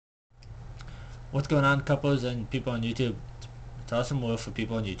What's going on, couples and people on YouTube? It's Awesome Will for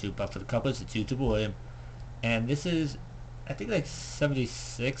people on YouTube, but for the couples, it's YouTube William. And this is, I think, like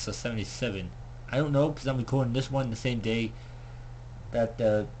 76 or 77. I don't know, because I'm recording this one the same day that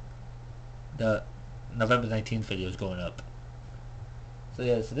the November 19th video is going up. So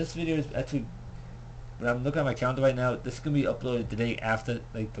yeah, so this video is actually, when I'm looking at my calendar right now, this is going to be uploaded the day after,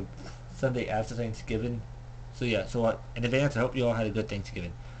 like the Sunday after Thanksgiving. So yeah, so in advance, I hope you all had a good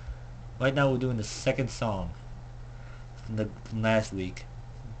Thanksgiving. Right now we're doing the second song from last week.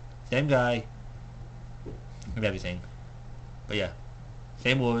 Same guy and everything. But yeah,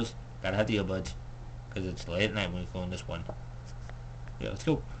 same words. Gotta have the earbuds because it's late at night when we're going this one. Yeah, let's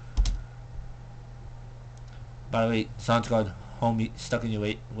go. By the way, song's called Homie Stuck in Your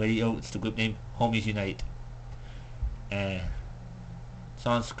Radio. It's the group name Homies Unite. And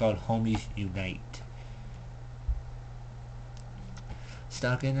song's called Homies Unite.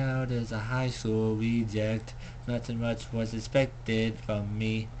 Starting out as a high school reject, nothing much was expected from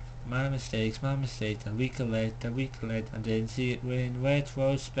me. My mistakes, I recollect, I didn't see it in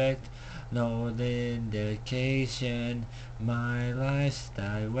retrospect. No indication, my life's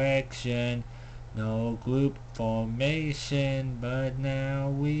direction. No group formation, but now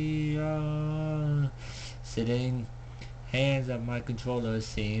we are sitting. Hands on my controller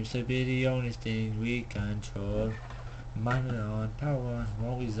seems to be the only thing we control. Mind on, power on,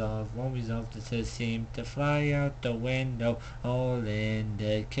 won't resolve, this seem to fly out the window. All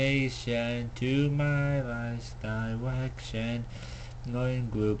indication to my life's direction. No in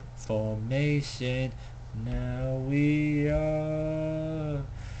group formation, now we are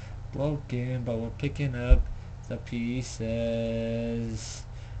broken, but we're picking up the pieces.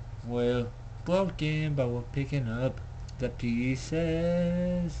 We're broken, but we're picking up the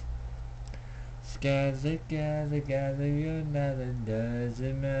pieces. Gather, united,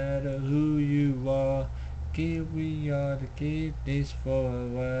 doesn't matter who you are. Here we are to keep this for a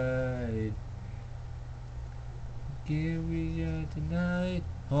ride. Here we are tonight,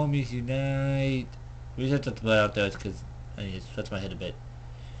 homies unite. We just have to play out there because I need to stretch my head a bit.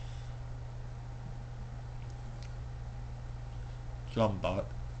 Drum part.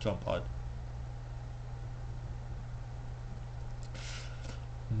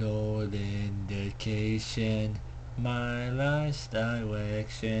 No indication, my life's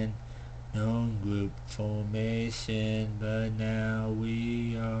direction. No group formation, but now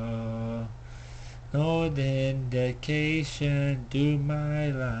we are. No indication to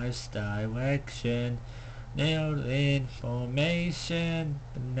my life's direction. No information,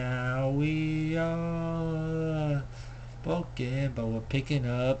 but now we are. Broken, but we're picking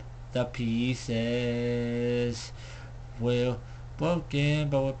up the pieces. We're broken,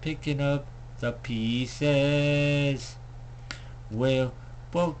 but we're picking up the pieces. We're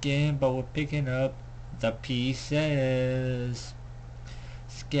broken, but we're picking up the pieces.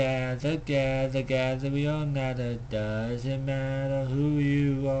 Gather, we all matter, doesn't matter who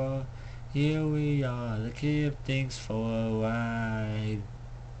you are. Here we are to keep things for a ride.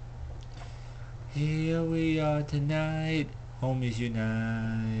 Here we are tonight, homies unite.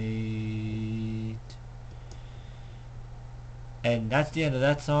 And that's the end of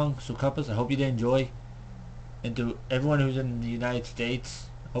that song. So couples, I hope you did enjoy. And to everyone who's in the United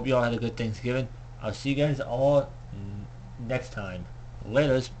States, hope you all had a good Thanksgiving. I'll see you guys all next time.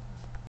 Laters.